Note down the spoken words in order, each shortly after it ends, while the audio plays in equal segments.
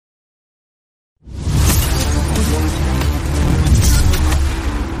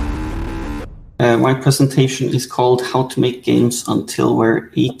My presentation is called How to Make Games Until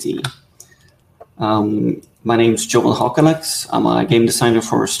We're 80. My name is Joel Hakalax. I'm a game designer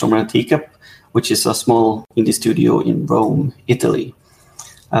for Stormrun Teacup, which is a small indie studio in Rome, Italy.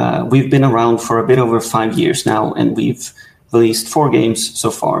 We've been around for a bit over 5 years now, and we've released 4 games so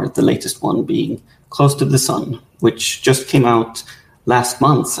far, the latest one being Close to the Sun, which just came out last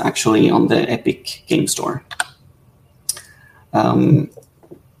month, actually, on the Epic Game Store.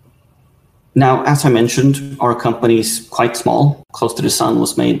 Now, as I mentioned, our company is quite small. Close to the Sun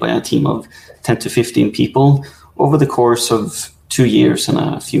was made by a team of 10 to 15 people over the course of 2 years and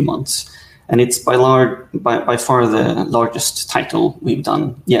a few months. And it's by far the largest title we've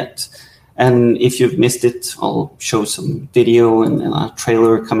done yet. And if you've missed it, I'll show some video and a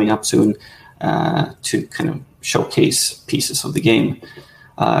trailer coming up soon to kind of showcase pieces of the game.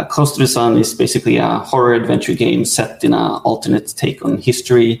 Close to the Sun is basically a horror adventure game set in an alternate take on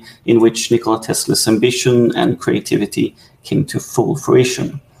history in which Nikola Tesla's ambition and creativity came to full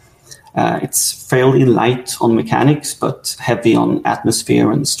fruition. It's fairly light on mechanics, but heavy on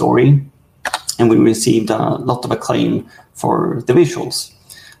atmosphere and story. And we received a lot of acclaim for the visuals.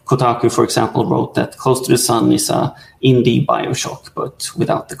 Kotaku, for example, wrote that Close to the Sun is a indie BioShock, but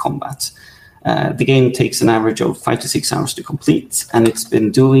without the combat. The game takes an average of 5 to 6 hours to complete, and it's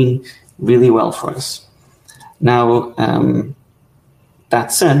been doing really well for us. Now,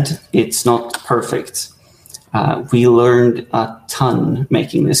 that said, it's not perfect. We learned a ton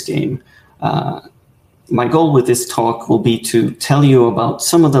making this game. My goal with this talk will be to tell you about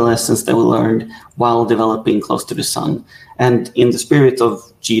some of the lessons that we learned while developing Close to the Sun, and in the spirit of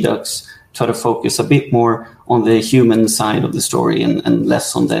GDUX, try to focus a bit more on the human side of the story and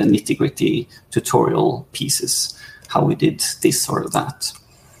less on the nitty-gritty tutorial pieces, how we did this or that.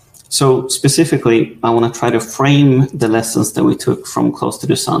 So specifically, I want to try to frame the lessons that we took from Close to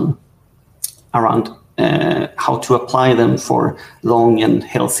the Sun around how to apply them for long and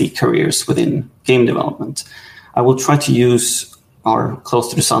healthy careers within game development. I will try to use our Close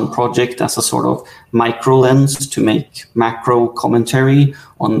to the Sun project as a sort of micro lens to make macro commentary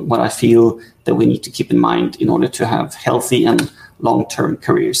on what I feel that we need to keep in mind in order to have healthy and long-term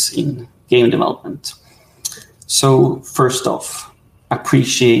careers in game development. So first off,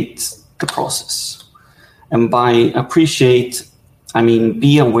 appreciate the process. And by appreciate, I mean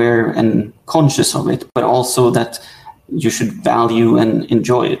be aware and conscious of it, but also that you should value and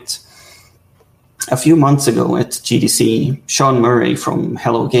enjoy it. A few months ago at GDC, Sean Murray from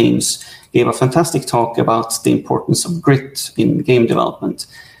Hello Games gave a fantastic talk about the importance of grit in game development.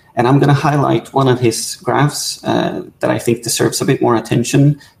 And I'm going to highlight one of his graphs that I think deserves a bit more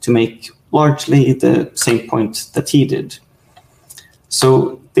attention to make largely the same point that he did.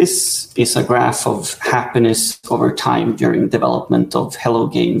 So this is a graph of happiness over time during development of Hello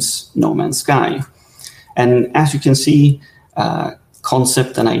Games' No Man's Sky. And as you can see,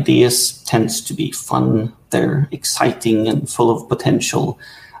 concept and ideas tends to be fun, they're exciting and full of potential.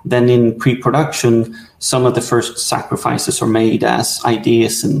 Then in pre-production, some of the first sacrifices are made as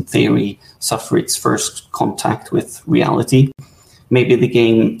ideas and theory suffer its first contact with reality. Maybe the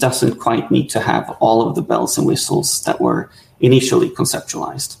game doesn't quite need to have all of the bells and whistles that were initially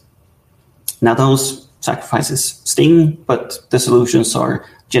conceptualized. Now those sacrifices sting, but the solutions are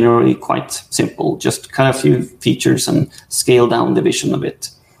generally quite simple. Just cut a few features and scale down the vision of it.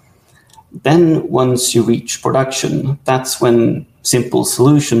 Then once you reach production, that's when simple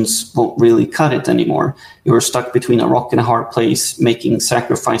solutions won't really cut it anymore. You're stuck between a rock and a hard place, making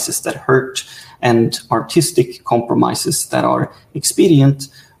sacrifices that hurt and artistic compromises that are expedient,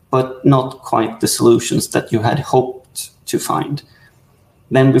 but not quite the solutions that you had hoped to find.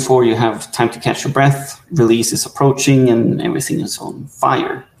 Then before you have time to catch your breath, release is approaching and everything is on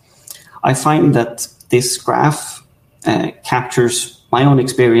fire. I find that this graph captures my own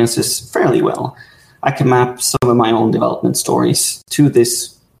experiences fairly well. I can map some of my own development stories to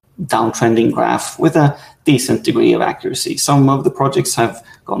this downtrending graph with a decent degree of accuracy. Some of the projects have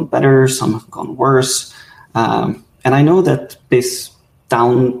gone better, some have gone worse. And I know that this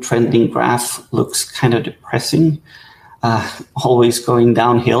downtrending graph looks kind of depressing, always going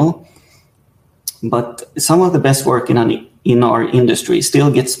downhill. But some of the best work in our industry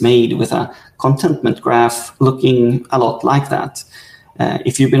still gets made with a contentment graph looking a lot like that.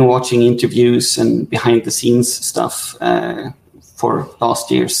 If you've been watching interviews and behind the scenes stuff for last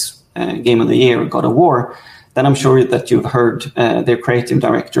year's Game of the Year, God of War, then I'm sure that you've heard their creative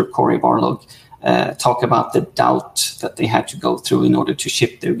director, Cory Barlog, talk about the doubt that they had to go through in order to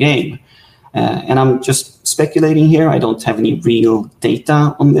ship their game. And I'm just speculating here. I don't have any real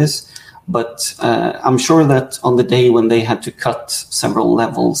data on this, But I'm sure that on the day when they had to cut several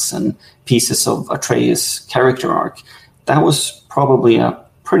levels and pieces of Atreus' character arc, that was probably a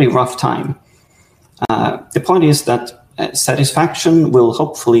pretty rough time. The point is that satisfaction will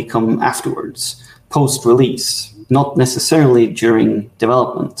hopefully come afterwards, post-release, not necessarily during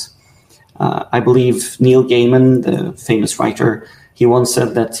development. I believe Neil Gaiman, the famous writer, he once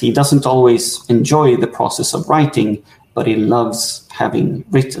said that he doesn't always enjoy the process of writing, but he loves having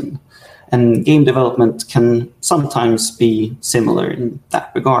written. And game development can sometimes be similar in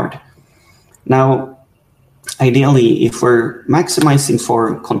that regard. Now, ideally, if we're maximizing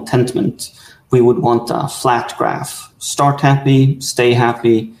for contentment, we would want a flat graph. Start happy, stay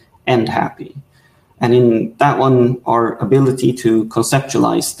happy, end happy. And in that one, our ability to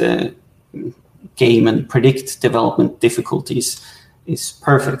conceptualize the game and predict development difficulties is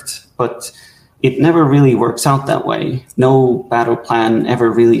perfect. But it never really works out that way. No battle plan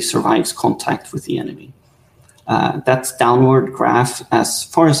ever really survives contact with the enemy. That downward graph, as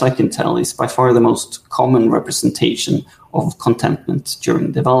far as I can tell, is by far the most common representation of contentment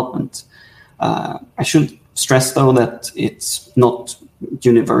during development. I should stress, though, that it's not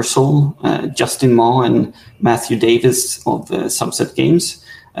universal. Justin Ma and Matthew Davis of Subset Games,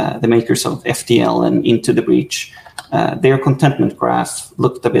 the makers of FTL and Into the Breach, their contentment graph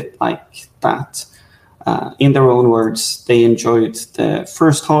looked a bit like that. In their own words, they enjoyed the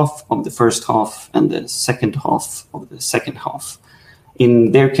first half of the first half and the second half of the second half.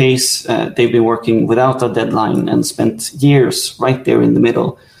 In their case, they've been working without a deadline and spent years right there in the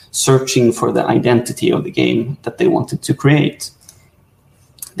middle, searching for the identity of the game that they wanted to create.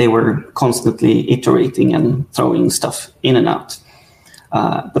 They were constantly iterating and throwing stuff in and out.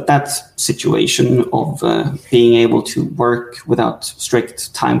 But that situation of being able to work without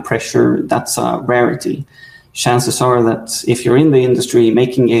strict time pressure, that's a rarity. Chances are that if you're in the industry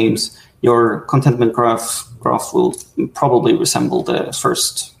making games, your contentment graph will probably resemble the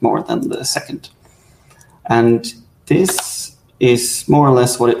first more than the second. And this is more or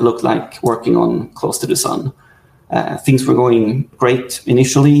less what it looked like working on Close to the Sun. Things were going great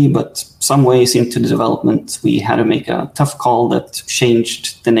initially, but some ways into the development, we had to make a tough call that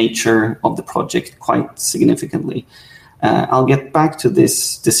changed the nature of the project quite significantly. I'll get back to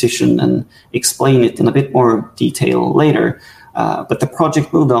this decision and explain it in a bit more detail later. But the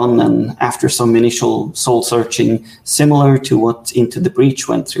project moved on, and after some initial soul searching, similar to what Into the Breach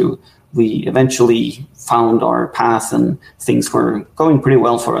went through, we eventually found our path and things were going pretty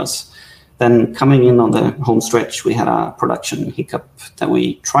well for us. Then coming in on the home stretch, we had a production hiccup that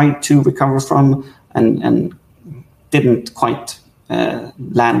we tried to recover from and didn't quite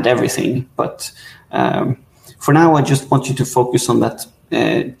land everything. But for now, I just want you to focus on that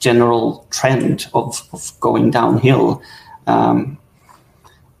general trend of going downhill.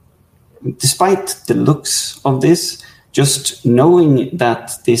 Despite the looks of this, just knowing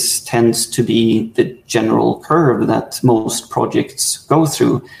that this tends to be the general curve that most projects go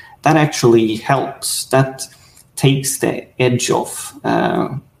through, that actually helps. That takes the edge off.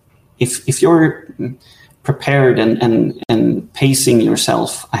 If you're prepared and pacing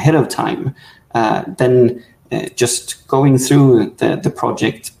yourself ahead of time, then just going through the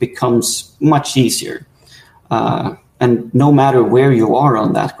project becomes much easier. And no matter where you are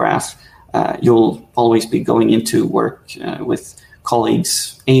on that graph, you'll always be going into work with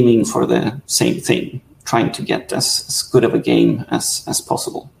colleagues aiming for the same thing, trying to get as good of a game as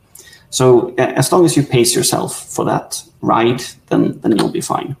possible. So as long as you pace yourself for that ride, then you'll be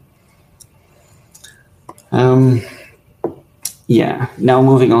fine. Now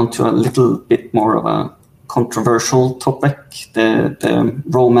moving on to a little bit more of a controversial topic, the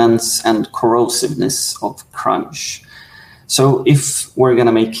romance and corrosiveness of crunch. So if we're going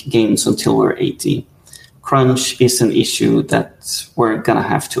to make games until we're 80, crunch is an issue that we're going to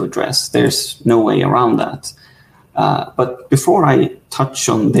have to address. There's no way around that. But before I touch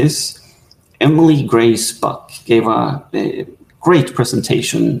on this, Emily Grace Buck gave a great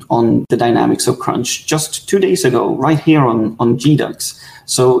presentation on the dynamics of crunch just 2 days ago, right here on GDUX.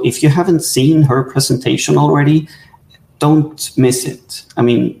 So if you haven't seen her presentation already, don't miss it. I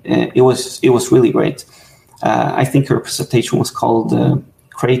mean, it was really great. I think her presentation was called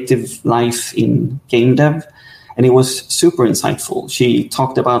Creative Life in Game Dev, and it was super insightful. She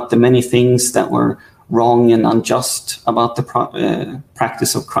talked about the many things that were wrong and unjust about the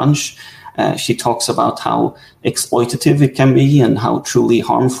practice of crunch. She talks about how exploitative it can be and how truly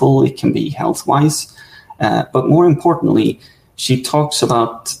harmful it can be health-wise. But more importantly, she talks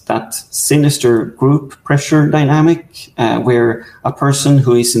about that sinister group pressure dynamic where a person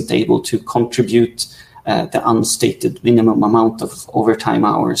who isn't able to contribute the unstated minimum amount of overtime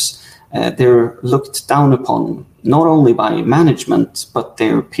hours they're looked down upon not only by management, but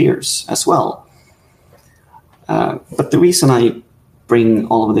their peers as well. But the reason I bring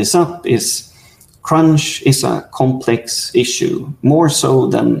all of this up is crunch is a complex issue, more so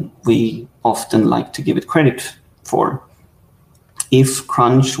than we often like to give it credit for. If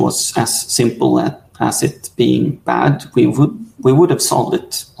crunch was as simple as it being bad, we would have solved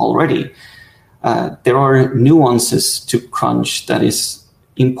it already. There are nuances to crunch that is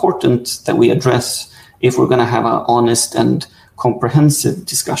important that we address if we're going to have an honest and comprehensive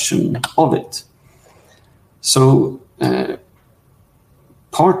discussion of it. So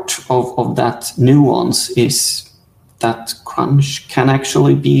part of that nuance is that crunch can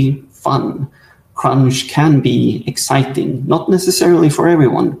actually be fun. Crunch can be exciting, not necessarily for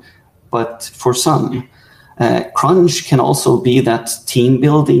everyone, but for some. Crunch can also be that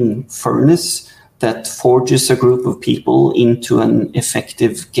team-building furnace that forges a group of people into an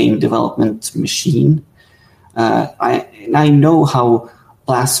effective game development machine. I know how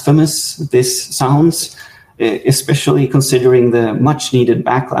blasphemous this sounds, especially considering the much-needed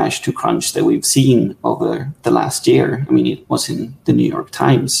backlash to crunch that we've seen over the last year. I mean, it was in the New York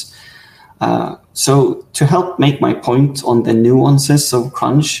Times. So to help make my point on the nuances of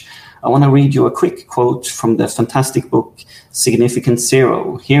crunch, I want to read you a quick quote from the fantastic book Significant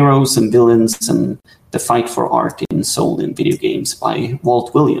Zero, Heroes and Villains and the Fight for Art in Soul in Video Games by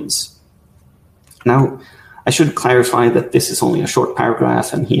Walt Williams. Now, I should clarify that this is only a short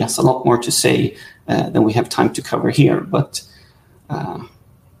paragraph and he has a lot more to say than we have time to cover here, but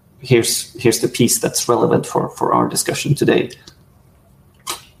here's the piece that's relevant for our discussion today.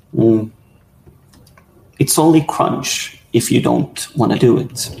 It's only crunch if you don't want to do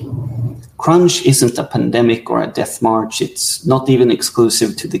it. Crunch isn't a pandemic or a death march. It's not even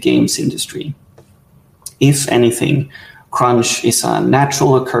exclusive to the games industry. If anything, crunch is a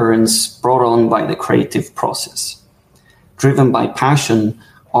natural occurrence brought on by the creative process. Driven by passion,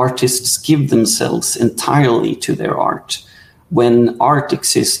 artists give themselves entirely to their art. When art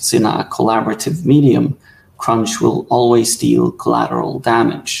exists in a collaborative medium, crunch will always deal collateral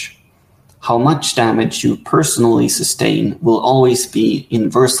damage. How much damage you personally sustain will always be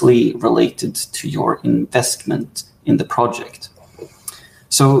inversely related to your investment in the project.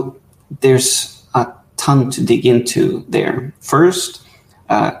 So there's a ton to dig into there. First,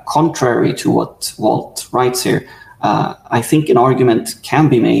 contrary to what Walt writes here, I think an argument can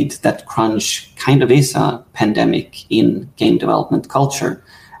be made that crunch kind of is a pandemic in game development culture.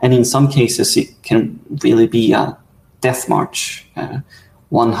 And in some cases, it can really be a death march,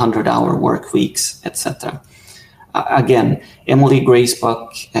 100-hour work weeks, etc. Again, Emily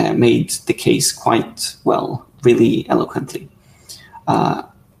Gracebuck made the case quite well, really eloquently.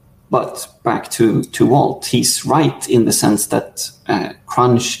 But back to Walt, he's right in the sense that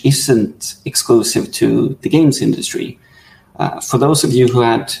crunch isn't exclusive to the games industry. For those of you who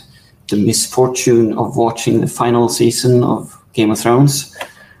had the misfortune of watching the final season of Game of Thrones,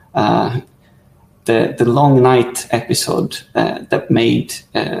 the long night episode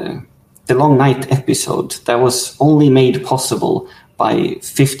that was only made possible by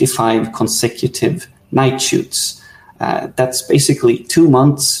 55 consecutive night shoots. That's basically 2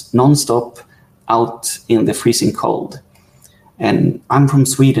 months nonstop out in the freezing cold. And I'm from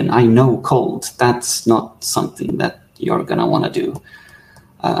Sweden. I know cold. That's not something that you're going to want to do.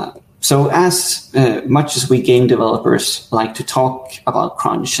 So as much as we game developers like to talk about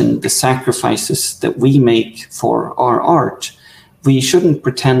crunch and the sacrifices that we make for our art, we shouldn't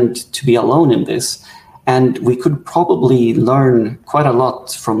pretend to be alone in this. And we could probably learn quite a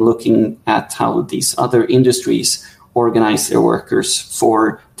lot from looking at how these other industries organize their workers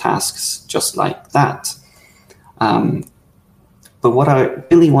for tasks just like that. But what I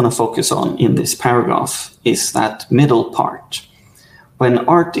really want to focus on in this paragraph is that middle part. When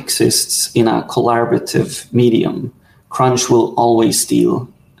art exists in a collaborative medium, crunch will always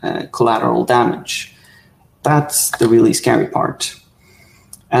deal collateral damage. That's the really scary part.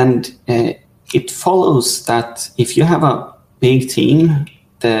 And it follows that if you have a big team,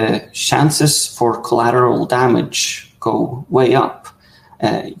 the chances for collateral damage go way up.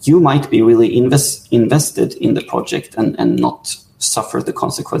 You might be really invested in the project and not suffer the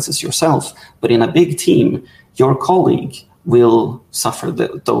consequences yourself. But in a big team, your colleague will suffer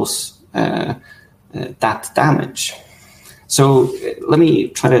that damage. So let me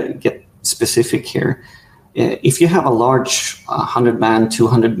try to get specific here. If you have a large 100-man,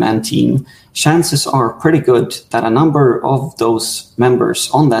 200-man team, chances are pretty good that a number of those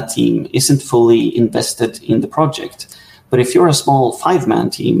members on that team isn't fully invested in the project. But if you're a small 5-man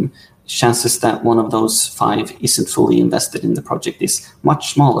team, chances that one of those 5 isn't fully invested in the project is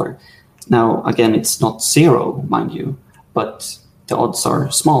much smaller. Now, again, it's not zero, mind you, but the odds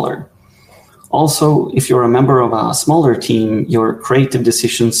are smaller. Also, if you're a member of a smaller team, your creative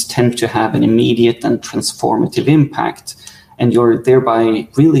decisions tend to have an immediate and transformative impact, and you're thereby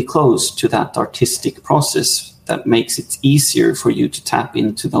really close to that artistic process that makes it easier for you to tap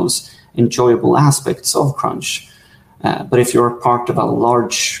into those enjoyable aspects of crunch. But if you're part of a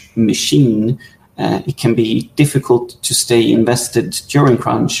large machine, it can be difficult to stay invested during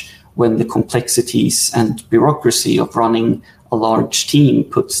crunch when the complexities and bureaucracy of running a large team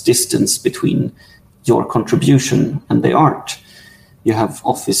puts distance between your contribution and the art. You have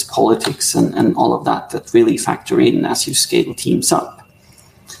office politics and all of that really factor in as you scale teams up.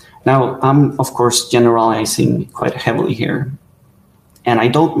 Now, I'm, of course, generalizing quite heavily here. And I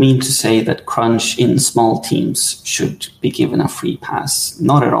don't mean to say that crunch in small teams should be given a free pass,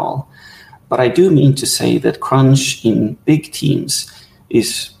 not at all. But I do mean to say that crunch in big teams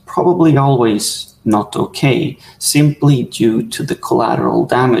is probably always not okay, simply due to the collateral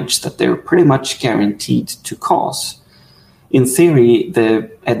damage that they're pretty much guaranteed to cause. In theory,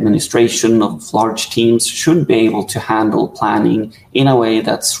 the administration of large teams should be able to handle planning in a way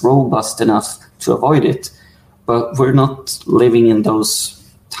that's robust enough to avoid it, but we're not living in those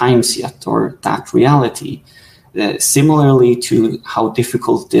times yet, or that reality. Similarly to how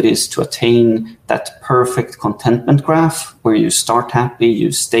difficult it is to attain that perfect contentment graph where you start happy,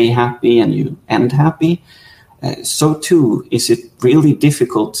 you stay happy, and you end happy, so too is it really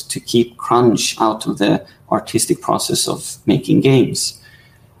difficult to keep crunch out of the artistic process of making games.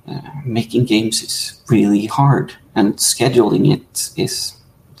 Making games is really hard, and scheduling it is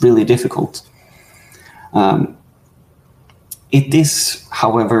really difficult. It is,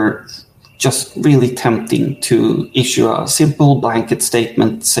 however, just really tempting to issue a simple blanket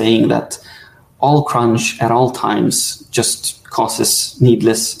statement saying that all crunch at all times just causes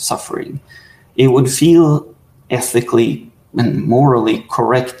needless suffering. It would feel ethically and morally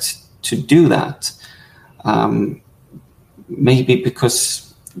correct to do that. Maybe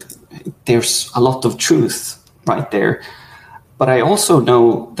because there's a lot of truth right there. But I also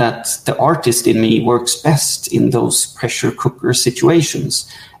know that the artist in me works best in those pressure cooker situations.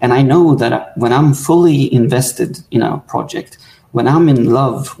 And I know that when I'm fully invested in a project, when I'm in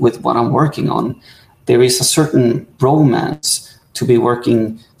love with what I'm working on, there is a certain romance to be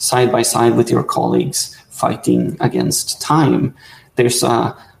working side by side with your colleagues, fighting against time. There's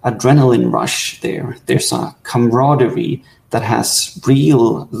a adrenaline rush there. There's a camaraderie that has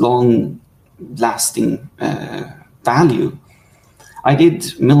real long-lasting value. I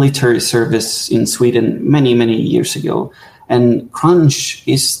did military service in Sweden many, many years ago, and crunch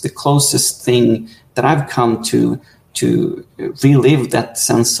is the closest thing that I've come to relive that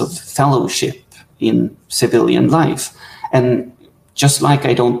sense of fellowship in civilian life. And just like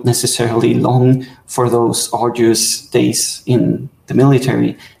I don't necessarily long for those arduous days in the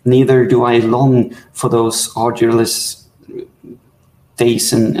military, neither do I long for those arduous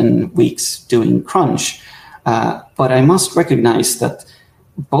days and weeks doing crunch. But I must recognize that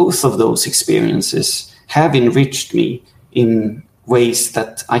both of those experiences have enriched me in ways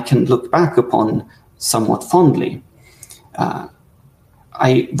that I can look back upon somewhat fondly.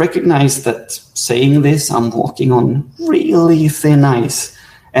 I recognize that saying this, I'm walking on really thin ice,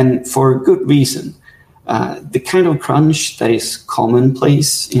 and for good reason. The kind of crunch that is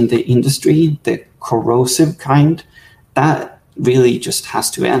commonplace in the industry, the corrosive kind, that really just has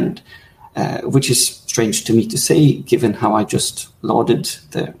to end. Which is strange to me to say, given how I just lauded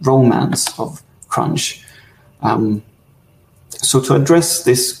the romance of crunch. So to address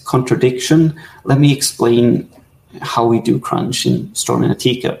this contradiction, let me explain how we do crunch in Storm in a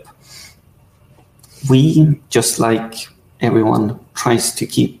Teacup. We, just like everyone, tries to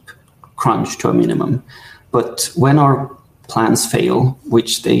keep crunch to a minimum. But when our plans fail,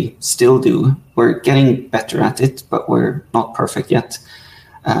 which they still do, we're getting better at it, but we're not perfect yet.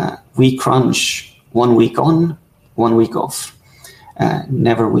 We crunch 1 week on, 1 week off,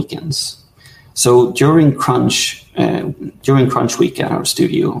 never weekends. So during crunch week at our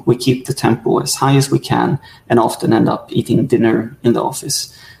studio, we keep the tempo as high as we can and often end up eating dinner in the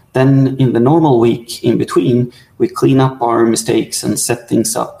office. Then in the normal week in between, we clean up our mistakes and set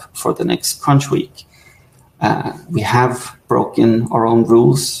things up for the next crunch week. We have broken our own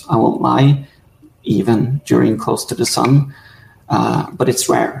rules, I won't lie, even during Close to the Sun, but it's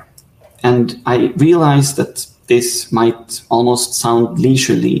rare. And I realize that this might almost sound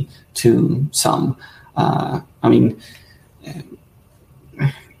leisurely to some.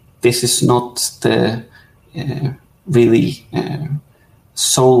 This is not the really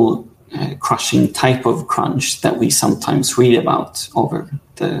soul-crushing type of crunch that we sometimes read about over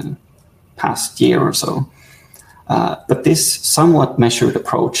the past year or so. But this somewhat measured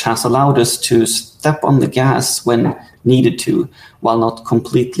approach has allowed us to step on the gas when needed to, while not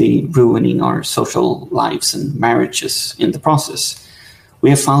completely ruining our social lives and marriages in the process. We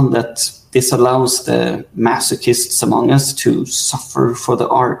have found that this allows the masochists among us to suffer for the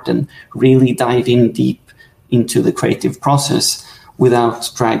art and really dive in deep into the creative process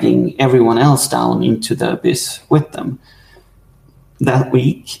without dragging everyone else down into the abyss with them. That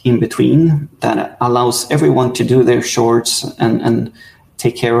week in between, that allows everyone to do their shorts and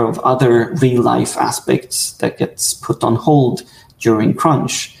take care of other real life aspects that gets put on hold during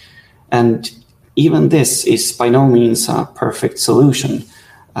crunch. And even this is by no means a perfect solution,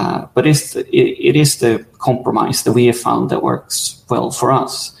 but it is the compromise that we have found that works well for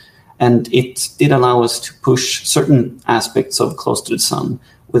us. And it did allow us to push certain aspects of Close to the Sun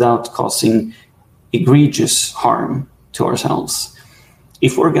without causing egregious harm to ourselves.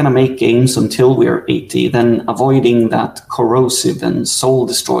 If we're going to make games until we're 80, then avoiding that corrosive and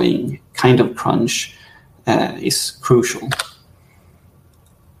soul-destroying kind of crunch is crucial.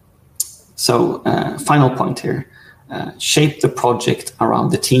 So, final point here. Shape the project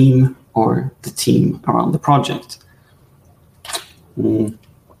around the team or the team around the project.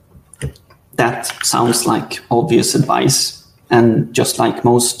 That sounds like obvious advice. And just like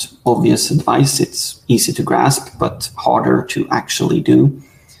most obvious advice, it's easy to grasp, but harder to actually do.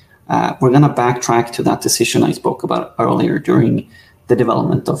 We're going to backtrack to that decision I spoke about earlier during the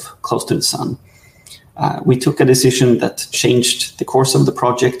development of Close to the Sun. We took a decision that changed the course of the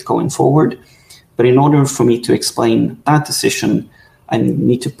project going forward. But in order for me to explain that decision, I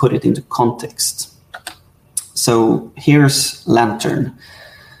need to put it into context. So here's Lantern.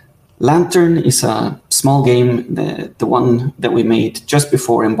 Lantern is a small game, the one that we made just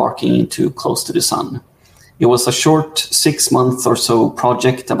before embarking into Close to the Sun. It was a short 6-month or so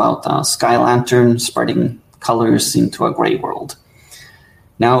project about a sky lantern spreading colors into a gray world.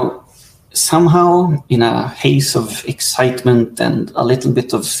 Now, somehow, in a haze of excitement and a little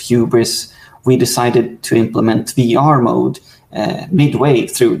bit of hubris, we decided to implement VR mode midway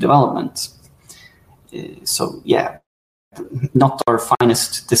through development. So yeah, not our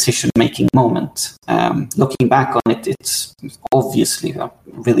finest decision-making moment. Looking back on it, it's obviously a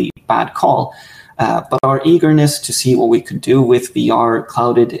really bad call. But our eagerness to see what we could do with VR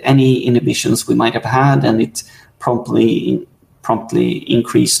clouded any inhibitions we might have had, and it promptly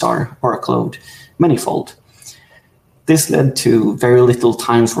increased our workload manifold. This led to very little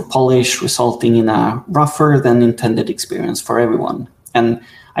time for polish, resulting in a rougher than intended experience for everyone. And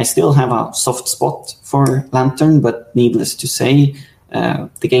I still have a soft spot for Lantern, but needless to say,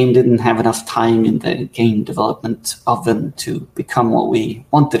 the game didn't have enough time in the game development oven to become what we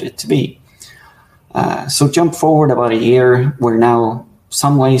wanted it to be. So jump forward about a year, we're now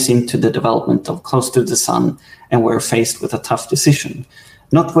some ways into the development of Close to the Sun, and we're faced with a tough decision.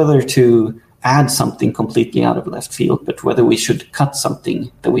 Not whether to add something completely out of left field, but whether we should cut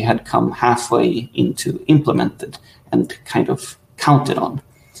something that we had come halfway into implemented and kind of counted on.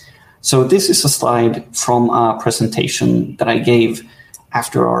 So this is a slide from a presentation that I gave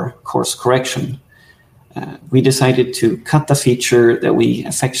after our course correction. We decided to cut a feature that we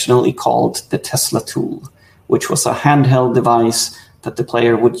affectionately called the Tesla tool, which was a handheld device that the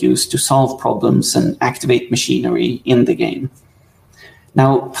player would use to solve problems and activate machinery in the game.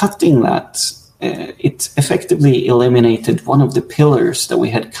 Now, cutting that, it effectively eliminated one of the pillars that we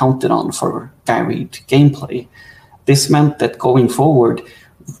had counted on for varied gameplay. This meant that going forward,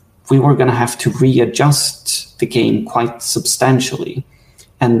 we were going to have to readjust the game quite substantially.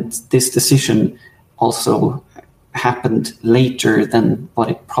 And this decision also happened later than what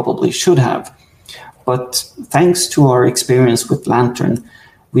it probably should have. But thanks to our experience with Lantern,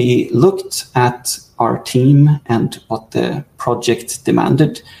 we looked at our team and what the project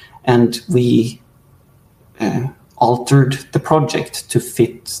demanded, and we altered the project to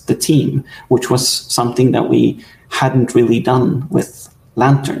fit the team, which was something that we hadn't really done with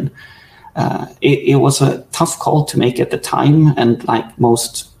Lantern. It was a tough call to make at the time, and like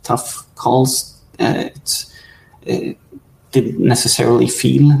most tough calls, it didn't necessarily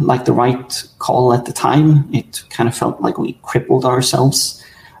feel like the right call at the time. It kind of felt like we crippled ourselves.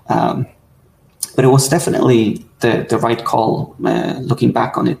 But it was definitely the right call, looking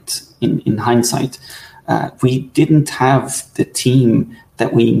back on it in hindsight. We didn't have the team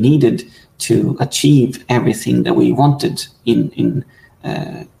that we needed to achieve everything that we wanted in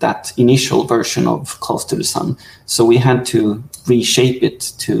that initial version of Close to the Sun. So we had to reshape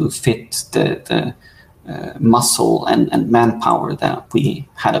it to fit the muscle and manpower that we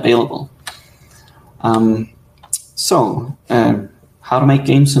had available. how to make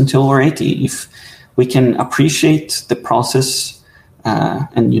games until we're 80. If we can appreciate the process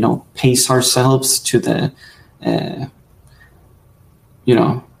and, pace ourselves to the,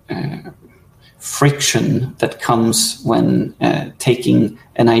 friction that comes when taking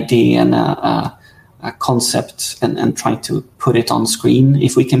an idea and a concept and trying to put it on screen,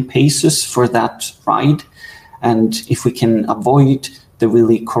 if we can pace us for that ride, and if we can avoid the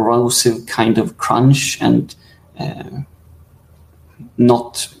really corrosive kind of crunch and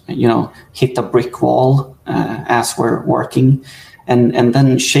not, hit a brick wall as we're working, and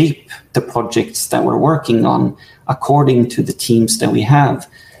then shape the projects that we're working on according to the teams that we have,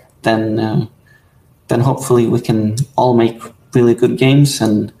 then hopefully we can all make really good games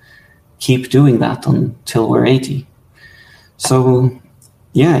and keep doing that until we're 80. So,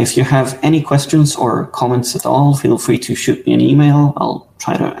 yeah, if you have any questions or comments at all, feel free to shoot me an email. I'll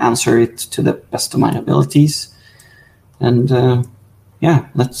try to answer it to the best of my abilities. And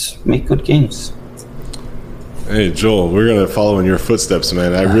let's make good games. Hey, Joel, we're going to follow in your footsteps,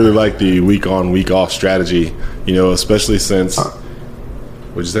 man. I really like the week on, week off strategy, especially since...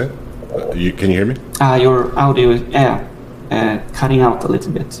 What'd you say? Can you hear me? Your audio, cutting out a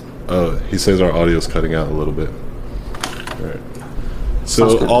little bit. He says our audio's cutting out a little bit. All right.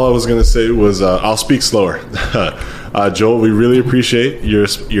 So all I was going to say was I'll speak slower. Joel, we really appreciate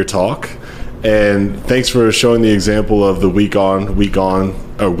your talk. And thanks for showing the example of the week on, week off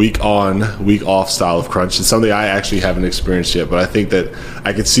style of crunch. It's something I actually haven't experienced yet, but I think that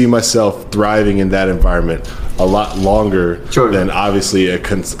I could see myself thriving in that environment a lot longer than obviously a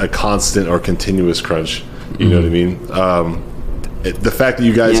constant or continuous crunch. You know what I mean? The fact that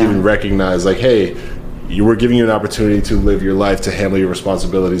you guys even recognize, like, hey, we're giving you an opportunity to live your life, to handle your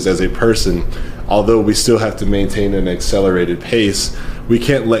responsibilities as a person, although we still have to maintain an accelerated pace. We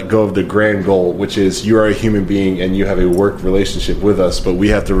can't let go of the grand goal, which is you are a human being and you have a work relationship with us, but we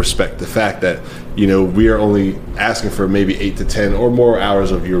have to respect the fact that, we are only asking for maybe 8 to 10 or more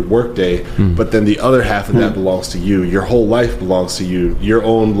hours of your work day, but then the other half of that belongs to you. Your whole life belongs to you. Your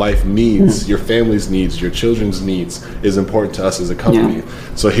own life needs, your family's needs, your children's needs is important to us as a company.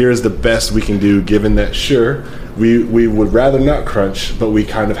 So here's the best we can do, given that, sure, we would rather not crunch, but we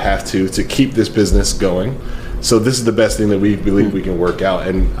kind of have to keep this business going. So this is the best thing that we believe we can work out.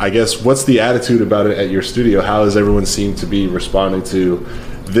 And I guess, what's the attitude about it at your studio? How does everyone seem to be responding to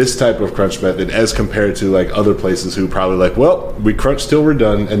this type of crunch method as compared to like other places who probably like, well, we crunch till we're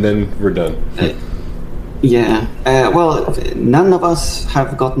done and then we're done? Well, none of us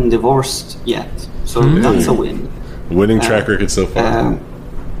have gotten divorced yet. So that's a win. Winning track record so far.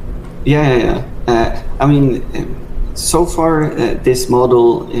 I mean, so far, this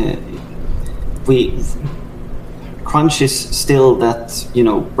model, crunch is still that,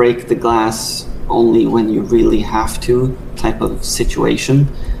 break the glass only when you really have to type of situation.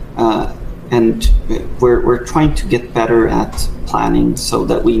 And we're trying to get better at planning so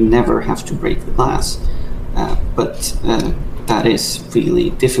that we never have to break the glass. But that is really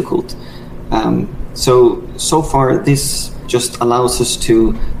difficult. So far, this just allows us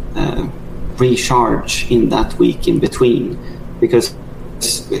to recharge in that week in between, because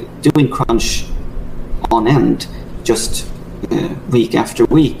doing crunch on end just week after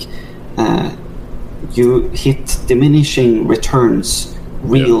week, you hit diminishing returns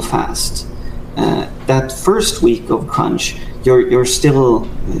real fast. That first week of crunch, you're still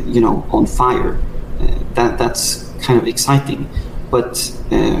on fire. That's kind of exciting, but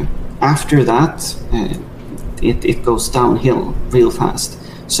after that it goes downhill real fast.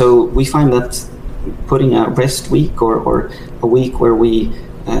 So we find that putting a rest week or a week where we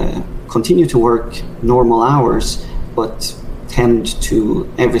continue to work normal hours but tend to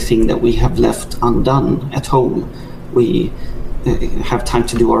everything that we have left undone at home. We have time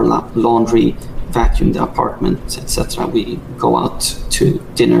to do our laundry, vacuum the apartment, etc. We go out to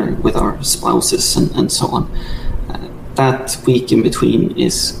dinner with our spouses and so on. That week in between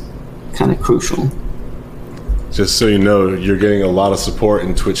is kind of crucial. Just so you know, you're getting a lot of support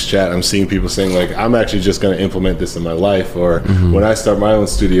in Twitch chat. I'm seeing people saying, like, I'm actually just going to implement this in my life, or when I start my own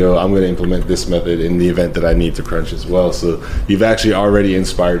studio, I'm going to implement this method in the event that I need to crunch as well. So you've actually already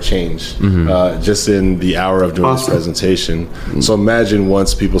inspired change just in the hour of doing this presentation. So imagine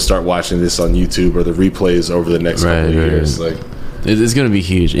once people start watching this on YouTube or the replays over the next couple of years. Like, it's going to be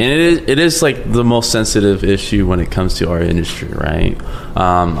huge, and it is like the most sensitive issue when it comes to our industry, right?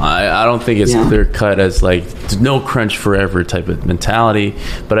 I don't think it's clear cut as like no crunch forever type of mentality,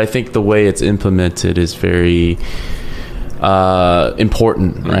 but I think the way it's implemented is very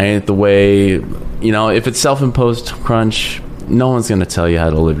important, right? The way, if it's self-imposed crunch, no one's going to tell you how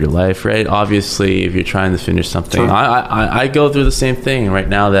to live your life, right? Obviously, if you're trying to finish something, I go through the same thing right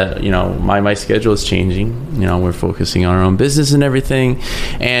now that, my schedule is changing. We're focusing on our own business and everything,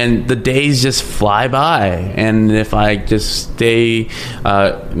 and the days just fly by. And if I just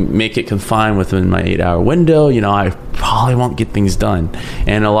make it confined within my 8-hour window, I probably won't get things done.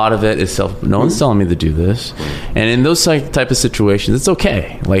 And a lot of it is no one's telling me to do this. And in those type of situations, it's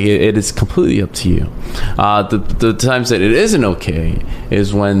okay. Like it is completely up to you. The times that it isn't okay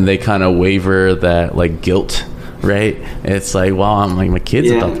is when they kind of waver that like guilt, right? It's like, well, I'm like, my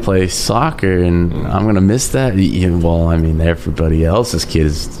kid's about to play soccer and I'm gonna miss that. Well, I mean, everybody else's kid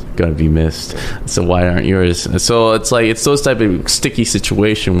is gonna be missed, so why aren't yours? So it's like, it's those type of sticky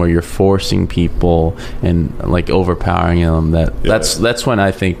situation where you're forcing people and like overpowering them. That's when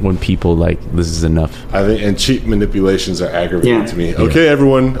I think when people like, this is enough. I think, and cheap manipulations are aggravating to me. Okay,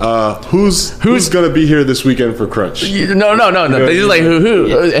 everyone, who's gonna be here this weekend for Crunch? No. They're just like,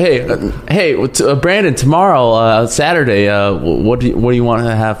 who? Hey, Brandon, tomorrow, Saturday, what do you want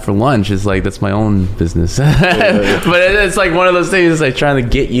to have for lunch? It's like, that's my own business. But it's like one of those things. It's like trying to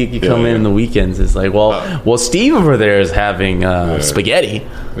get you come in the weekends. It's like, well, Steve over there is having spaghetti.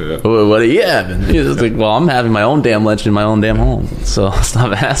 What are you having? He's like, well, I'm having my own damn lunch in my own damn home. So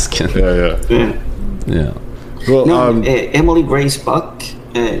stop asking. Yeah. Well, Emily Grace Buck,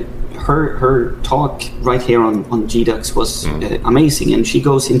 her talk right here on GDUX was amazing, and she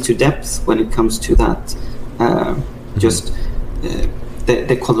goes into depth when it comes to that. Just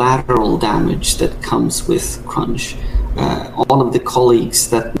the collateral damage that comes with crunch. All of the colleagues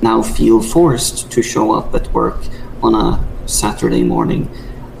that now feel forced to show up at work on a Saturday morning,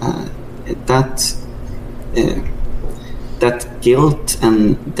 that guilt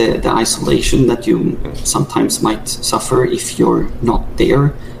and the isolation that you sometimes might suffer if you're not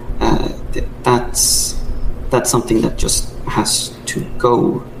there, that's something that just has to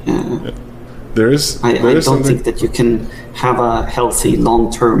go. I don't think that you can have a healthy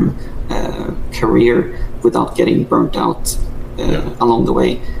long-term career without getting burnt out along the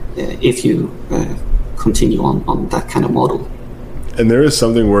way if you continue on that kind of model. And there is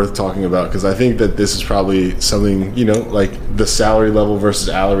something worth talking about, because I think that this is probably something, like the salary level versus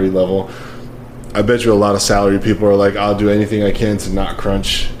hourly level. I bet you a lot of salary people are like, I'll do anything I can to not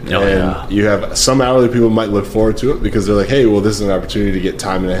crunch. You have some hourly people might look forward to it because they're like, hey, well, this is an opportunity to get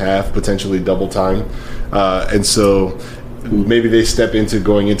time and a half, potentially double time. And so maybe they step into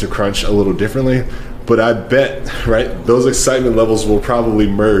going into crunch a little differently. But I bet, right, those excitement levels will probably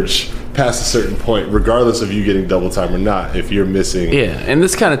merge past a certain point, regardless of you getting double time or not, if you're missing. Yeah, and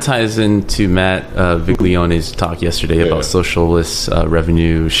this kind of ties into Matt Viglione's talk yesterday about socialist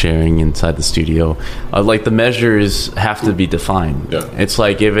revenue sharing inside the studio. Like, the measures have to be defined. It's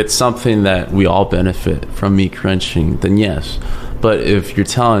like, if it's something that we all benefit from me crunching, then yes. But if you're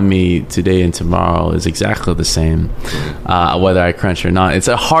telling me today and tomorrow is exactly the same, whether I crunch or not, it's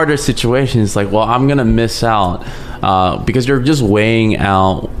a harder situation. It's like, well, I'm going to miss out because you're just weighing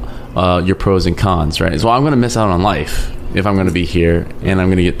out your pros and cons, right? So I'm going to miss out on life if I'm going to be here and I'm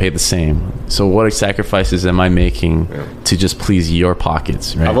going to get paid the same. So what sacrifices am I making to just please your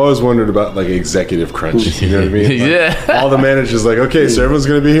pockets, right? I've always wondered about like executive crunch. You know what I mean? Like, all the managers like, okay, so everyone's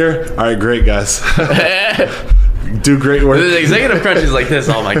going to be here? All right, great, guys. Do great work. The executive crunch is like this.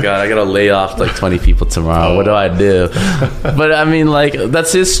 Oh my god, I gotta lay off like 20 people tomorrow. What do I do? But I mean, like,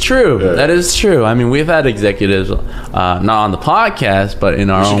 that is true. That is true. I mean, we've had executives not on the podcast, but in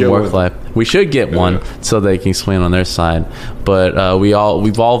our own work life. We should get one so they can explain on their side. But we've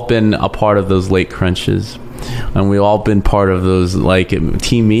all been a part of those late crunches. And we've all been part of those like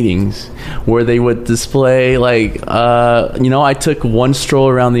team meetings where they would display like I took one stroll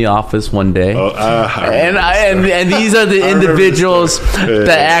around the office one day, and these are the individuals that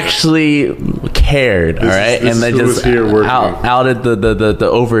actually cared, all right, and they just outed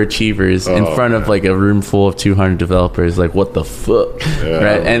the overachievers in front of like a room full of 200 developers. Like, what the fuck,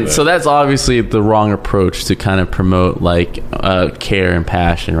 right? And so that's obviously the wrong approach to kind of promote like care and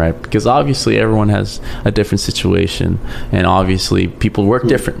passion, right? Because obviously everyone has a different situation, and obviously people work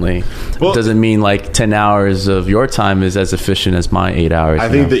differently. Well, it doesn't mean like 10 hours of your time is as efficient as my 8 hours. I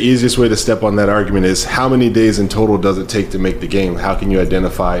think the easiest way to step on that argument is, how many days in total does it take to make the game? How can you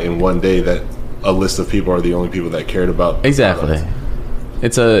identify in one day that a list of people are the only people that cared about exactly product?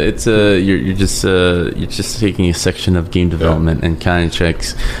 You're just taking a section of game development and kind of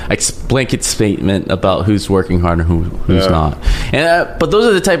checks a blanket statement about who's working hard and who's not. And but those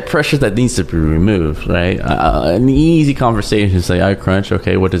are the type of pressures that needs to be removed, right? An easy conversation is like, I crunch.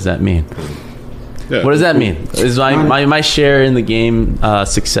 Okay, what does that mean? What does that mean? Is my share in the game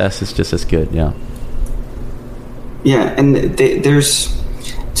success is just as good? Yeah, and there's,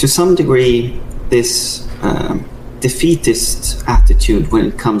 to some degree, this defeatist attitude when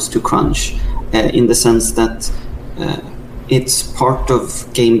it comes to crunch, in the sense that it's part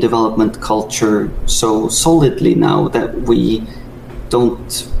of game development culture so solidly now that we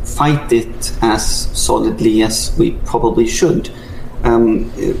don't fight it as solidly as we probably should.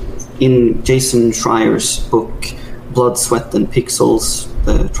 In Jason Schreier's book, Blood, Sweat and Pixels,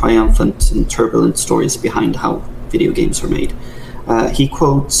 the triumphant and turbulent stories behind how video games are made, he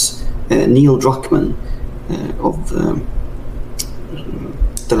quotes Neil Druckmann of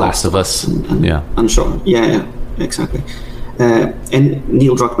The Last of Us and Uncharted. Yeah, exactly. And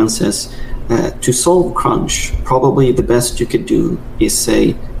Neil Druckmann says, to solve crunch, probably the best you could do is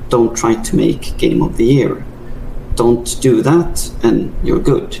say, don't try to make Game of the Year. Don't do that, and you're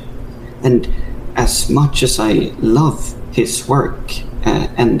good. And as much as I love his work,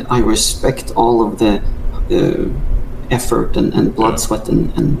 and I respect all of the effort and blood, sweat,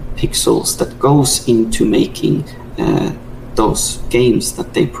 and pixels that goes into making those games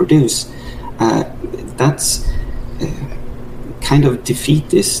that they produce, that's kind of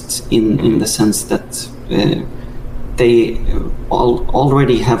defeatist in the sense that they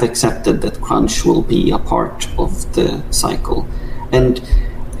already have accepted that crunch will be a part of the cycle. And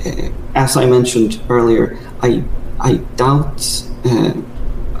as I mentioned earlier, I doubt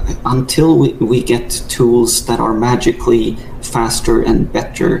until we get tools that are magically faster and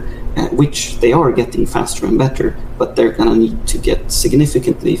better, which they are getting faster and better, but they're going to need to get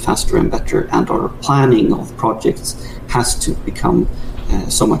significantly faster and better, and our planning of projects has to become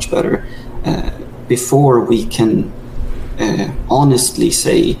so much better before we can honestly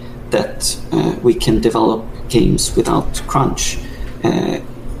say that we can develop games without crunch.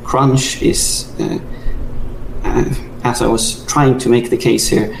 Crunch is, as I was trying to make the case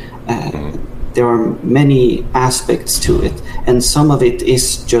here, there are many aspects to it, and some of it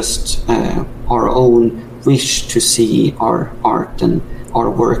is just our own wish to see our art and our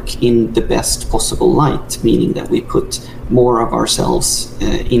work in the best possible light, meaning that we put more of ourselves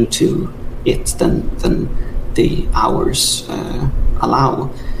into it than the hours allow.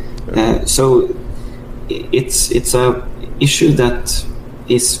 So it's a issue that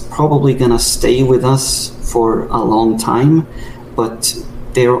is probably going to stay with us for a long time, but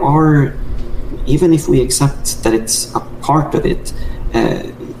there are, even if we accept that it's a part of it,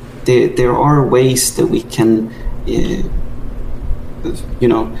 there are ways that we can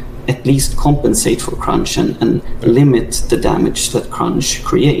at least compensate for crunch and limit the damage that crunch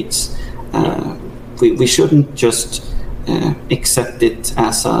creates. We shouldn't just accept it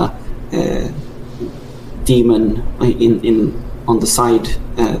as a demon on the side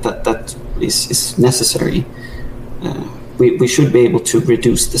that is necessary. We should be able to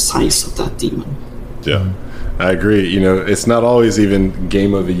reduce the size of that demon. Yeah, I agree. It's not always even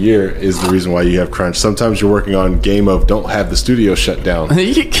Game of the Year is the reason why you have crunch. Sometimes you're working on game of don't have the studio shut down. So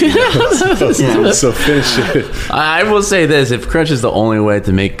finish it. I will say this: if crunch is the only way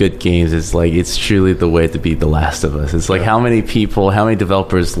to make good games, it's truly the way to beat The Last of Us. It's like how many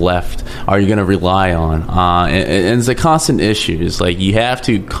developers left are you going to rely on? And it's a constant issue. It's like you have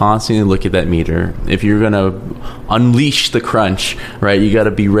to constantly look at that meter. If you're going to unleash the crunch, right, you got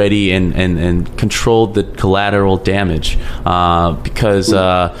to be ready and control the collateral damage, because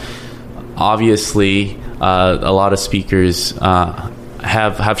obviously a lot of speakers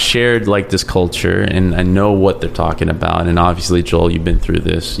have shared like this culture and know what they're talking about. And obviously, Joel, you've been through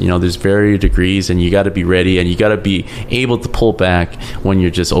this. There's varying degrees, and you got to be ready, and you got to be able to pull back when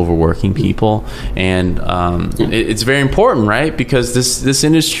you're just overworking people. And it's very important, right? Because this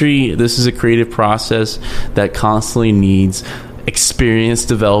industry, this is a creative process that constantly needs experienced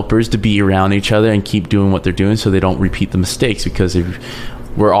developers to be around each other and keep doing what they're doing, so they don't repeat the mistakes. Because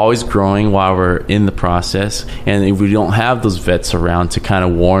we're always growing while we're in the process, and if we don't have those vets around to kind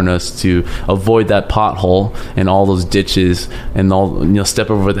of warn us to avoid that pothole and all those ditches and all,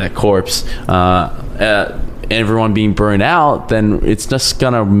 step over that corpse, everyone being burned out, then it's just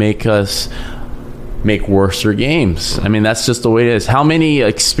gonna make us make worser games. I mean, that's just the way it is. How many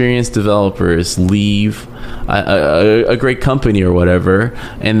experienced developers leave a great company or whatever,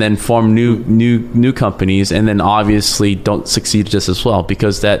 and then form new companies, and then obviously don't succeed just as well,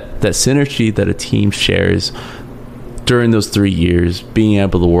 because that synergy that a team shares during those 3 years, being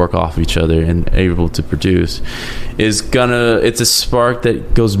able to work off each other and able to produce, it's a spark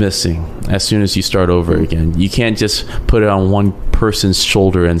that goes missing as soon as you start over again. You can't just put it on one person's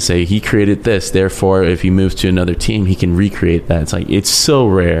shoulder and say he created this, therefore if he moves to another team he can recreate that. It's like, it's so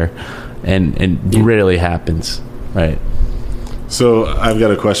rare and rarely happens, right? So I've got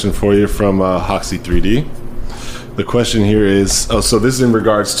a question for you from Hoxie 3D. The question here is, so this is in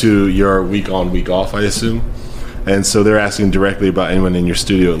regards to your week on, week off, I assume. And so they're asking directly about anyone in your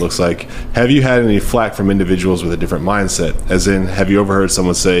studio, it looks like. Have you had any flack from individuals with a different mindset? As in, have you overheard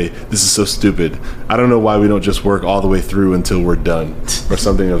someone say, this is so stupid. I don't know why we don't just work all the way through until we're done, or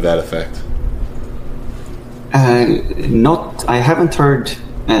something of that effect? I haven't heard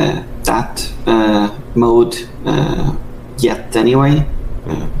that mode yet anyway.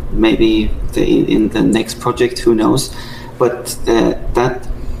 Maybe in the next project, who knows? But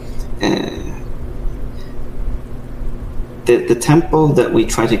the tempo that we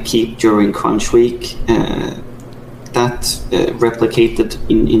try to keep during Crunch Week, that replicated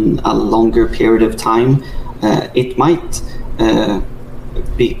in a longer period of time, it might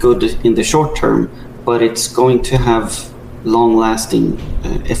be good in the short term, but it's going to have long-lasting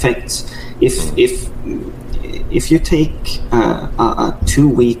effects. If you take a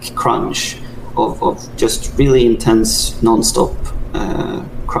 2-week crunch of just really intense non-stop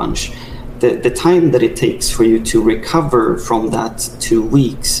crunch, the time that it takes for you to recover from that 2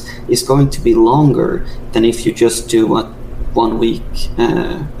 weeks is going to be longer than if you just do 1 week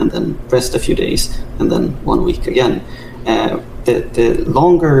and then rest a few days and then 1 week again. The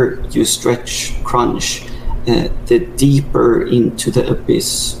longer you stretch crunch, the deeper into the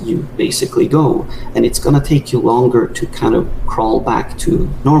abyss you basically go, and it's going to take you longer to kind of crawl back to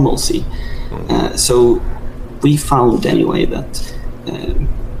normalcy. So we found anyway that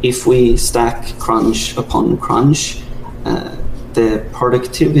if we stack crunch upon crunch, the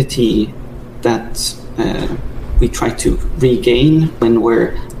productivity that we try to regain when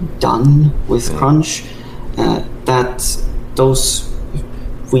we're done with crunch, that those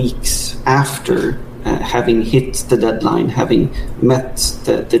weeks after having hit the deadline, having met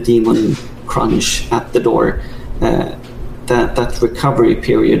the demon crunch at the door, that recovery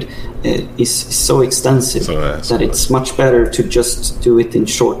period is so extensive that it's much better to just do it in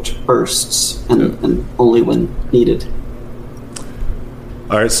short bursts and only when needed.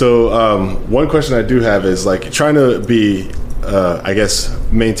 All right, so one question I do have is like trying to be, I guess,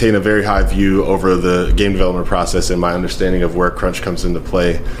 maintain a very high view over the game development process and my understanding of where crunch comes into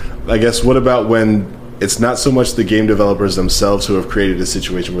play. I guess, what about when it's not so much the game developers themselves who have created a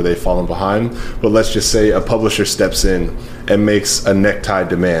situation where they've fallen behind, but let's just say a publisher steps in and makes a necktie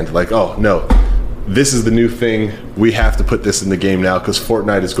demand, like, oh, no, this is the new thing. We have to put this in the game now because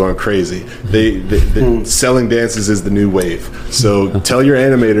Fortnite is going crazy. Selling dances is the new wave. So tell your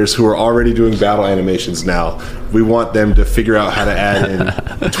animators who are already doing battle animations now, we want them to figure out how to add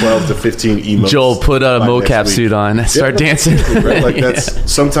in 12 to 15 emotes. Joel, put a mocap suit on and start dancing. Right? Like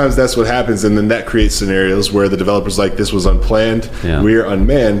sometimes that's what happens, and then that creates scenarios where the developer's like, this was unplanned, we're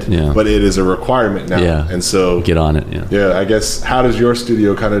unmanned, but it is a requirement now. Yeah. And so get on it. Yeah, I guess, how does your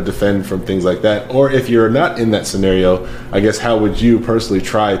studio kind of defend from things like that? Or if you're not in that scenario, I guess, how would you personally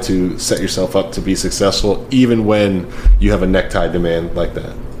try to set yourself up to be successful even when you have a necktie demand like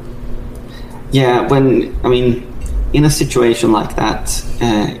that? Yeah, in a situation like that,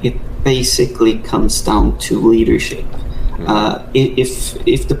 it basically comes down to leadership.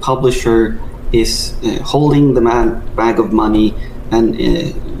 If the publisher is holding the bag of money and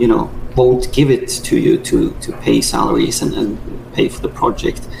won't give it to you to pay salaries and pay for the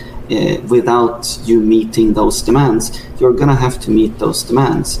project without you meeting those demands, you're going to have to meet those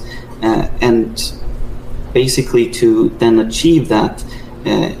demands. And basically to then achieve that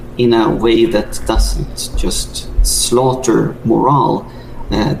in a way that doesn't just slaughter morale,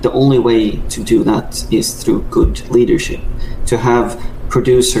 the only way to do that is through good leadership. To have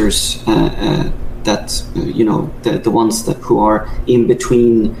producers that the ones who are in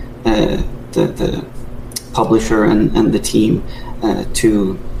between the publisher and the team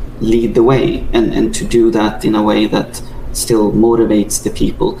to lead the way, and to do that in a way that still motivates the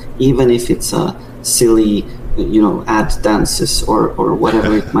people, even if it's a silly ad dances or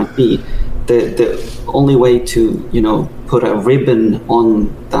whatever it might be. The only way to put a ribbon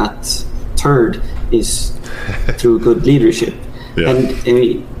on that turd is through good leadership. And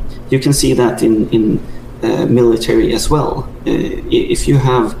you can see that in military as well. If you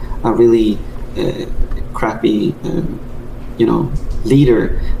have a really crappy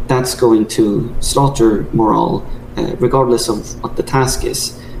leader, that's going to slaughter morale regardless of what the task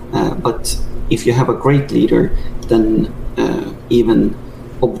is. But if you have a great leader, then even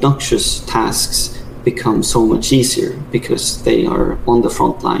obnoxious tasks become so much easier because they are on the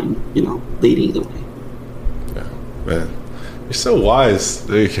front line, leading the way. Yeah, man, you're so wise.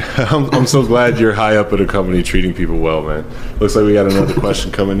 I'm so glad you're high up at a company treating people well, man. Looks like we got another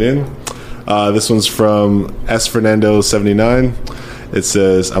question coming in. This one's from S Fernando 79. It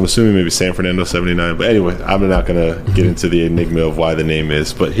says, I'm assuming maybe San Fernando 79, but anyway, I'm not going to get into the enigma of why the name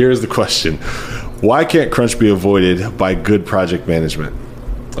is. But here's the question. Why can't crunch be avoided by good project management?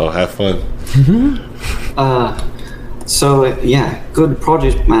 Oh, have fun. Good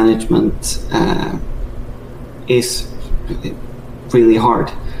project management is really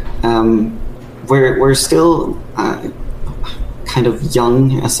hard. We're still kind of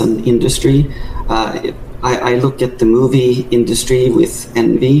young as an industry. I look at the movie industry with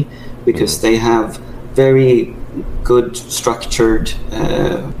envy because they have very good structured,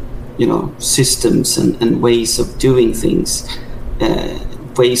 systems and ways of doing things.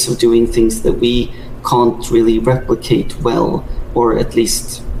 Ways of doing things that we can't really replicate well, or at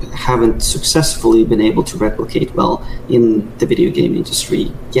least haven't successfully been able to replicate well in the video game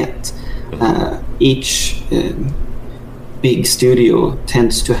industry yet. Each big studio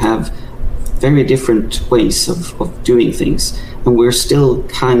tends to have very different ways of doing things, and we're still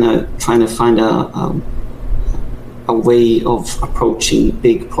kind of trying to find a way of approaching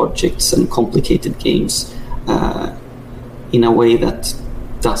big projects and complicated games in a way that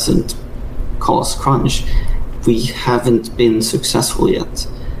doesn't cause crunch. We haven't been successful yet.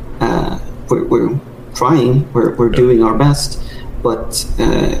 We're trying, we're doing our best, but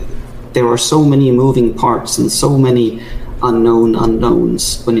there are so many moving parts and so many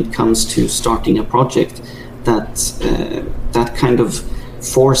unknowns when it comes to starting a project that that kind of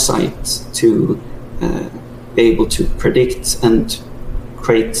foresight to be able to predict and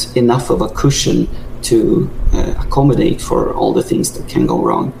create enough of a cushion to accommodate for all the things that can go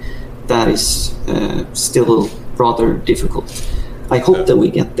wrong, that is still rather difficult. I hope that we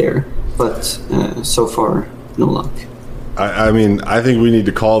get there, but so far, no luck. I mean, I think we need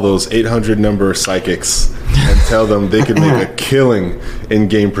to call those 800 number psychics and tell them they can make a killing in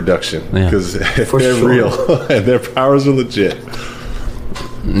game production, because if they're real and their powers are legit,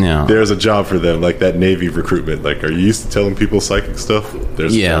 there's a job for them, like that Navy recruitment. Like, are you used to telling people psychic stuff?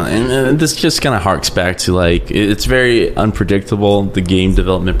 And this just kind of harks back to, like, it's very unpredictable, the game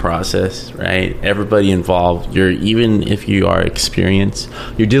development process, right? Everybody involved, even if you are experienced,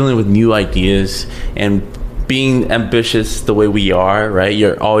 you're dealing with new ideas, and being ambitious the way we are, right?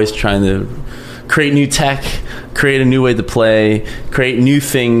 You're always trying to create new tech, create a new way to play, create new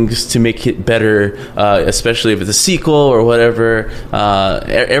things to make it better, especially if it's a sequel or whatever.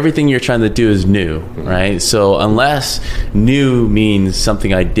 Everything you're trying to do is new, right? So unless new means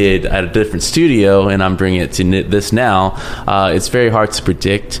something I did at a different studio and I'm bringing it to this now, it's very hard to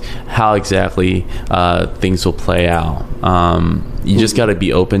predict how exactly things will play out. You just got to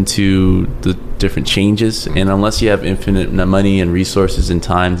be open to the different changes, and unless you have infinite money and resources and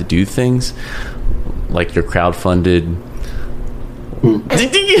time to do things, like your crowdfunded.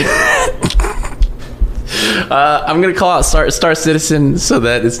 I'm gonna call out Star Citizen so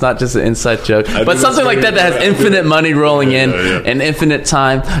that it's not just an inside joke, but something like that has infinite money rolling in and infinite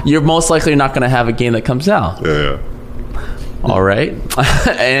time. You're most likely not going to have a game that comes out. All right.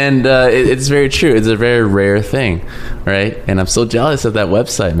 And it's very true. It's a very rare thing, right? And I'm so jealous of that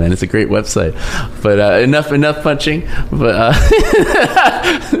website, man. It's a great website. But enough punching. But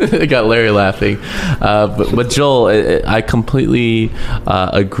I got Larry laughing. But Joel, I completely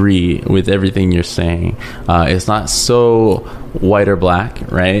agree with everything you're saying. It's not so white or black,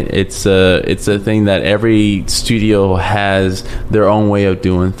 right? It's a thing that every studio has their own way of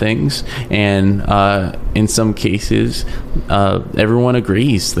doing things, and in some cases everyone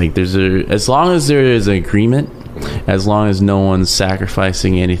agrees. Like, as long as there is an agreement, as long as no one's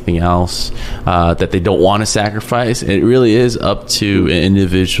sacrificing anything else that they don't want to sacrifice, it really is up to an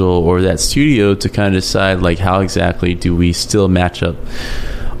individual or that studio to kind of decide, like, how exactly do we still match up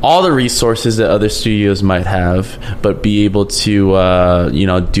all the resources that other studios might have, but be able to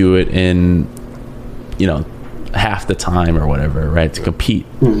do it in half the time or whatever, right, to compete,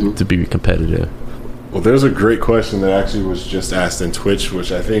 to be competitive. Well, there's a great question that actually was just asked in Twitch,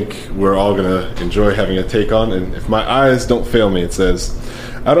 which I think we're all going to enjoy having a take on. And if my eyes don't fail me, it says,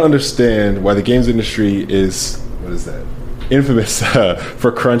 I don't understand why the games industry is, what is that, infamous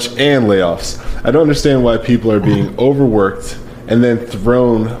for crunch and layoffs. I don't understand why people are being overworked and then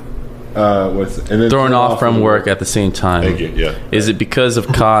thrown off from work at the same time. Thank you. Yeah. Is it because of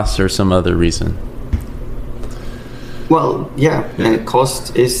costs or some other reason? Well,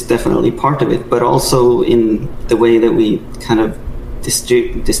 cost is definitely part of it, but also in the way that we kind of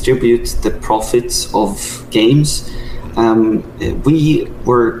distribute the profits of games. We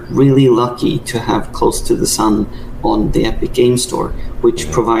were really lucky to have Close to the Sun on the Epic Game Store, which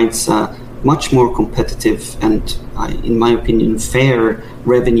provides a much more competitive and, in my opinion, fair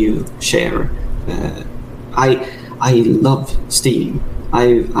revenue share. I love Steam.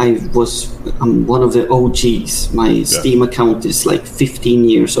 I'm one of the OGs. My Steam account is like 15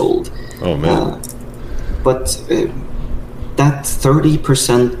 years old. Oh man! But that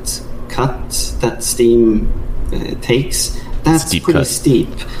 30% cut that Steam takes, that's pretty cut. Steep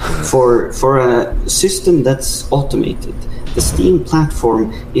for a system that's automated. The Steam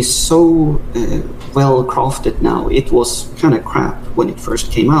platform is so well crafted now. It was kind of crap when it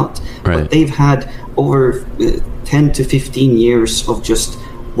first came out, but they've had over 10 to 15 years of just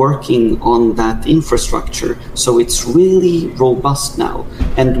working on that infrastructure. So it's really robust now,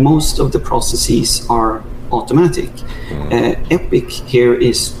 and most of the processes are automatic. Epic here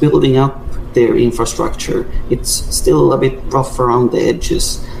is building up their infrastructure. It's still a bit rough around the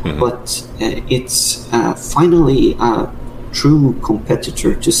edges, but it's finally a true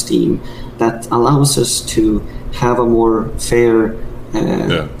competitor to Steam that allows us to have a more fair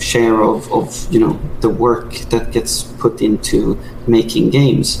share of the work that gets put into making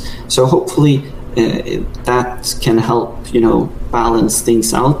games. So hopefully that can help balance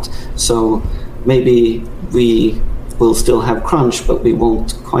things out. So maybe we will still have crunch, but we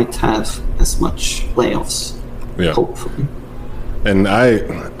won't quite have as much layoffs. Hopefully. And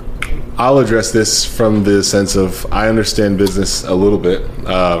I'll address this from the sense of I understand business a little bit.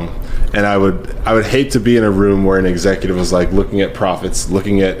 And I would hate to be in a room where an executive was like looking at profits,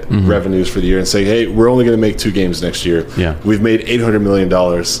 looking at revenues for the year and saying, hey, we're only going to make 2 games next year. Yeah. We've made $800 million,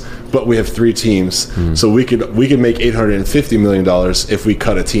 but we have 3 teams. So we could make $850 million if we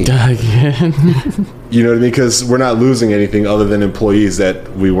cut a team. You know what I mean? Because we're not losing anything other than employees that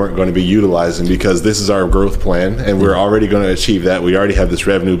we weren't going to be utilizing, because this is our growth plan and we're already going to achieve that. We already have this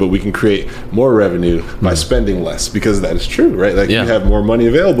revenue, but we can create more revenue by spending less, because that is true, right? Like you have more money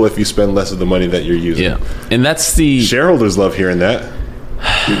available if you spend less of the money that you're using. Yeah. And that's the shareholders love hearing that.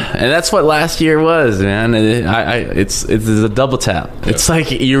 And that's what last year was, man. It's a double tap. Yeah. It's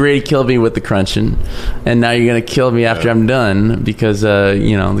like you already killed me with the crunching, and now you're gonna kill me after I'm done, because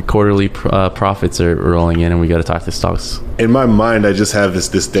the quarterly profits are rolling in, and we got to talk to stocks. In my mind, I just have this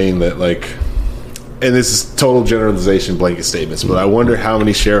disdain that and this is total generalization, blanket statements, but I wonder how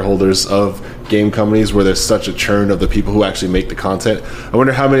many shareholders of game companies where there's such a churn of the people who actually make the content, I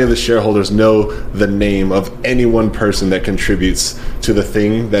wonder how many of the shareholders know the name of any one person that contributes to the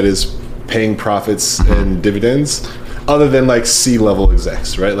thing that is paying profits and dividends, other than like C-level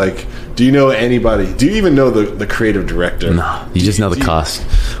execs, right? Like, do you know anybody? Do you even know the creative director? No, you just know the cost.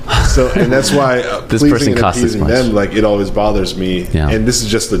 So, and that's why this person costs this much. Them, like, it always bothers me. Yeah. And this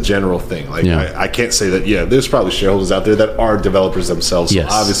is just the general thing. Like, I can't say that. Yeah, there's probably shareholders out there that are developers themselves. Yes.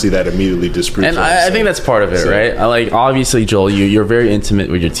 So obviously, that immediately disproves. And I think that's part of it, right? Like, obviously, Joel, you're very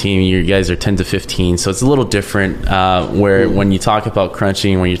intimate with your team. You guys are 10 to 15, so it's a little different. Where when you talk about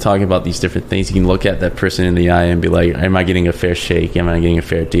crunching, when you're talking about these different things, you can look at that person in the eye and be like, "Am I getting a fair shake? Am I getting a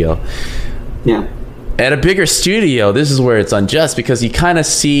fair deal?" Yeah. At a bigger studio, this is where it's unjust, because you kind of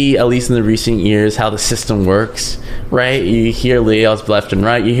see, at least in the recent years, how the system works, right? You hear layoffs left and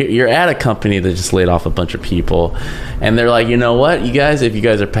right. You're at a company that just laid off a bunch of people, and they're like, you know what, you guys, if you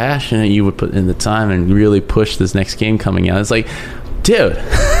guys are passionate, you would put in the time and really push this next game coming out. It's like, dude,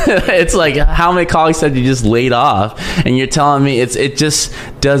 it's like, how many colleagues have you just laid off, and you're telling me it just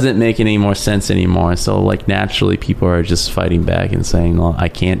doesn't make any more sense anymore. So like, naturally people are just fighting back and saying, well, I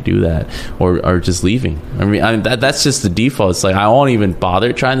can't do that, or just leaving. I mean that's just the default. It's like, I won't even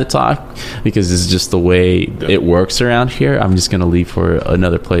bother trying to talk, because this is just the way it works around here. I'm just gonna leave for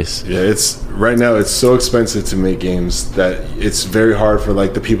another place. Yeah, it's right now it's so expensive to make games that it's very hard for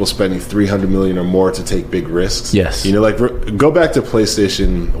like the people spending $300 million or more to take big risks. Yes. Like, go back to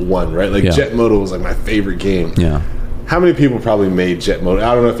PlayStation 1, right? Like, Jet Moto was like my favorite game. Yeah. How many people probably made Jet Moto?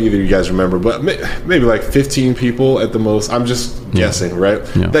 I don't know if either of you guys remember, but maybe like 15 people at the most. I'm just guessing, right?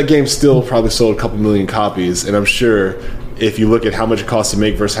 Yeah. That game still probably sold a couple million copies, and I'm sure if you look at how much it costs to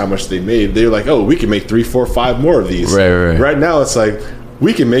make versus how much they made, they're like, oh, we can make 3, 4, 5 more of these. Right. Right now, it's like,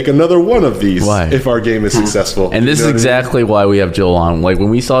 we can make another one of these if our game is successful. And this is exactly why we have Joel on. Like,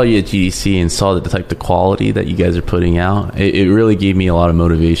 when we saw you at GDC and saw the type of quality that you guys are putting out, it really gave me a lot of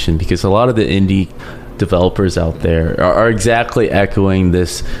motivation, because a lot of the indie developers out there are exactly echoing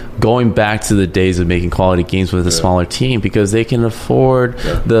this, going back to the days of making quality games with a smaller team, because they can afford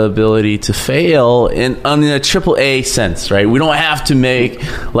the ability to fail in a AAA sense, right? We don't have to make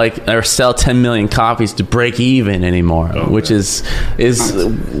or sell 10 million copies to break even anymore, which is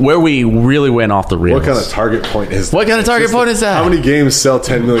where we really went off the rails. What kind of target point is that? What kind of target point is that? How many games sell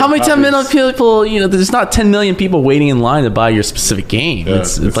 10 million How many copies? 10 million people, there's not 10 million people waiting in line to buy your specific game.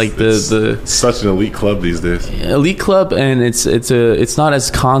 It's like the such an elite club. club these days. Elite club, and it's not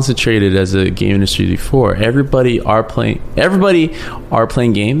as concentrated as a game industry before. Everybody are playing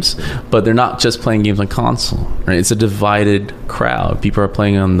games, but they're not just playing games on console. Right? It's a divided crowd. People are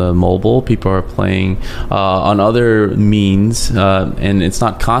playing on the mobile. People are playing on other means, and it's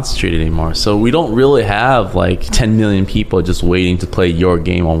not concentrated anymore. So we don't really have like 10 million people just waiting to play your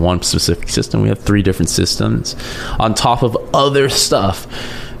game on one specific system. We have 3 different systems on top of other stuff.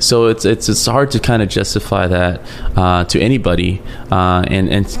 So it's hard to kind of justify that to anybody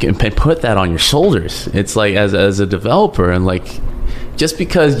and put that on your shoulders. It's like as a developer, and like just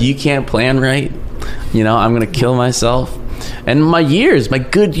because you can't plan right, I'm gonna kill myself and my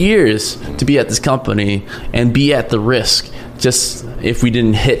good years to be at this company and be at the risk. Just if we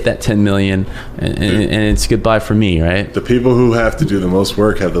didn't hit that 10 million, and it's goodbye for me, right? The people who have to do the most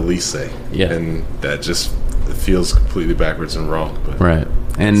work have the least say. Yeah. And that just feels completely backwards and wrong. But right.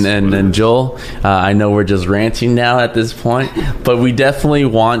 And Joel, I know we're just ranting now at this point, but we definitely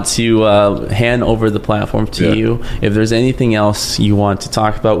want to hand over the platform to you. If there's anything else you want to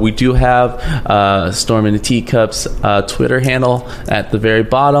talk about, we do have Storm in the Teacups Twitter handle at the very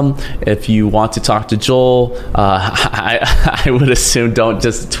bottom. If you want to talk to Joel, I would assume don't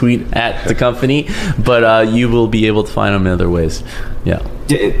just tweet at the company, but you will be able to find him in other ways. Yeah.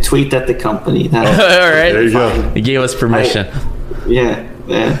 Tweet at the company. All right. There you go. He gave us permission.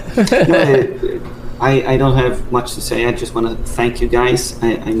 I don't have much to say. I just want to thank you guys.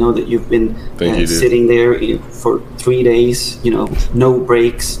 I know that you've been sitting there for 3 days, no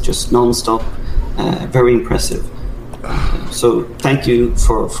breaks, just nonstop. Very impressive. So thank you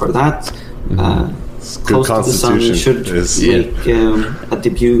for that. Close to the Sun should make a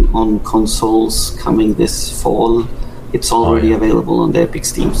debut on consoles coming this fall. It's already available on the Epic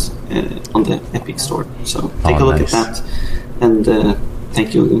Steams, on the Epic Store. So take a look at that. And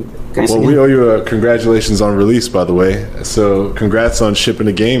thank you, guys. Well, we owe you a congratulations on release, by the way. So congrats on shipping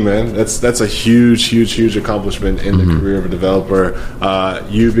a game, man. That's a huge accomplishment in the career of a developer.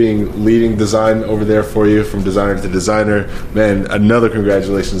 You being leading design over there for you, from designer to designer, man. Another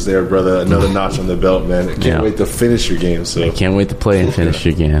congratulations there, brother. Another notch on the belt, man. I can't wait to finish your game. So I can't wait to play and finish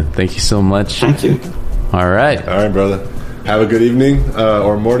your game. Thank you so much. Thank you. All right, brother. Have a good evening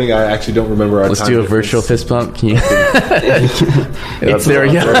or morning. I actually don't remember our time. Let's do a virtual fist bump. Can you? There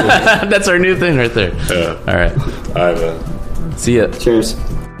we go. That's our new thing right there. Yeah. All right. All right, man. See ya. Cheers.